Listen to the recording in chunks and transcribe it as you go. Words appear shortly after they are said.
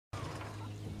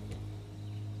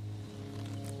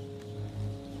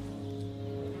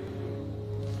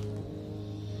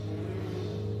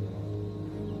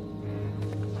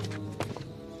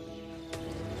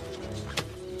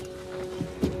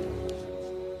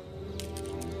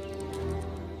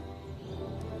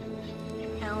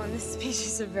This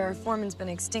species of variformin's been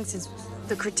extinct since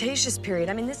the Cretaceous period.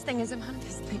 I mean, this thing is about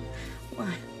this thing. What?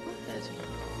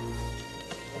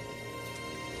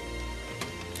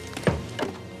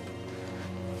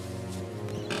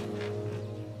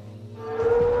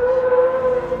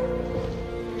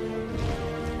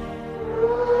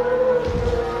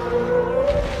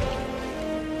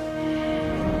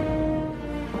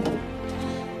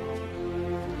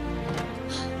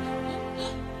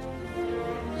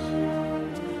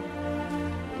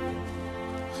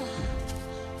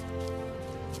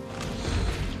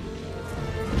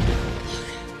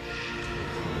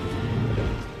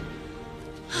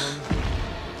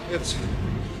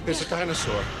 It's a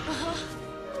dinosaur.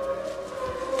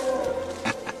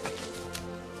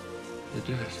 You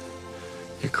did.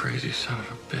 You crazy son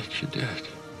of a bitch, you did.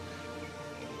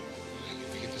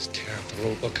 You just tear up the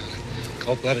rule book on it.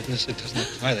 Cold-bloodedness, it doesn't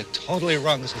apply. They're totally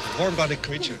wrong. This is a warm-blooded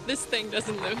creature. This thing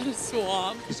doesn't live in a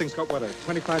swamp. This thing's got, what, a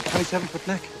 25, 27-foot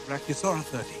neck? Brachiosaurus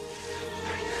 30.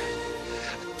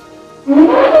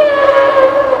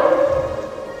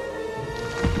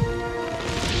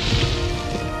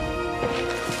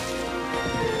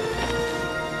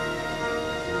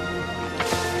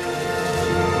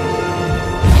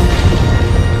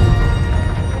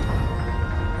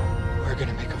 We're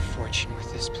gonna make a fortune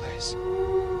with this place.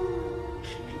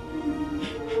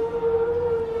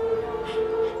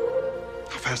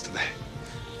 How fast are they?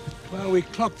 Well, we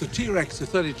clocked the T-Rex to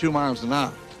 32 miles an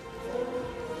hour.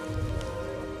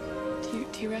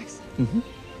 T-Rex? Mm-hmm.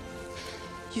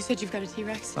 You said you've got a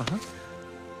T-Rex? Uh-huh.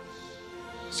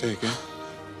 Say again?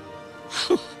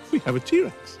 We have a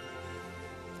T-Rex.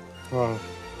 Wow.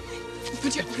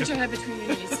 Put your head between your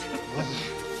knees.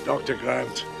 Dr.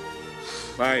 Grant.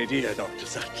 My dear Dr.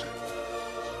 Sattler.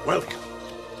 Welcome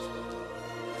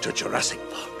to Jurassic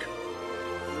Park.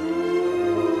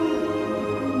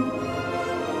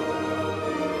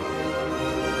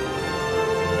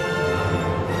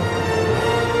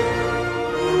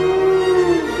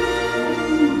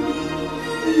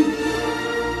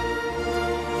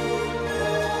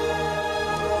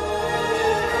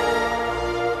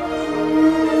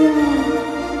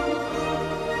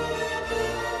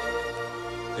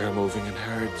 They're moving in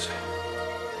herds.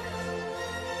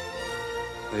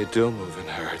 They do move in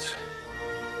herds.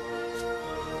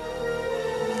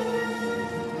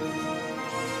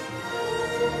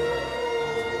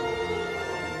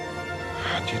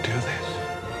 How'd you do this?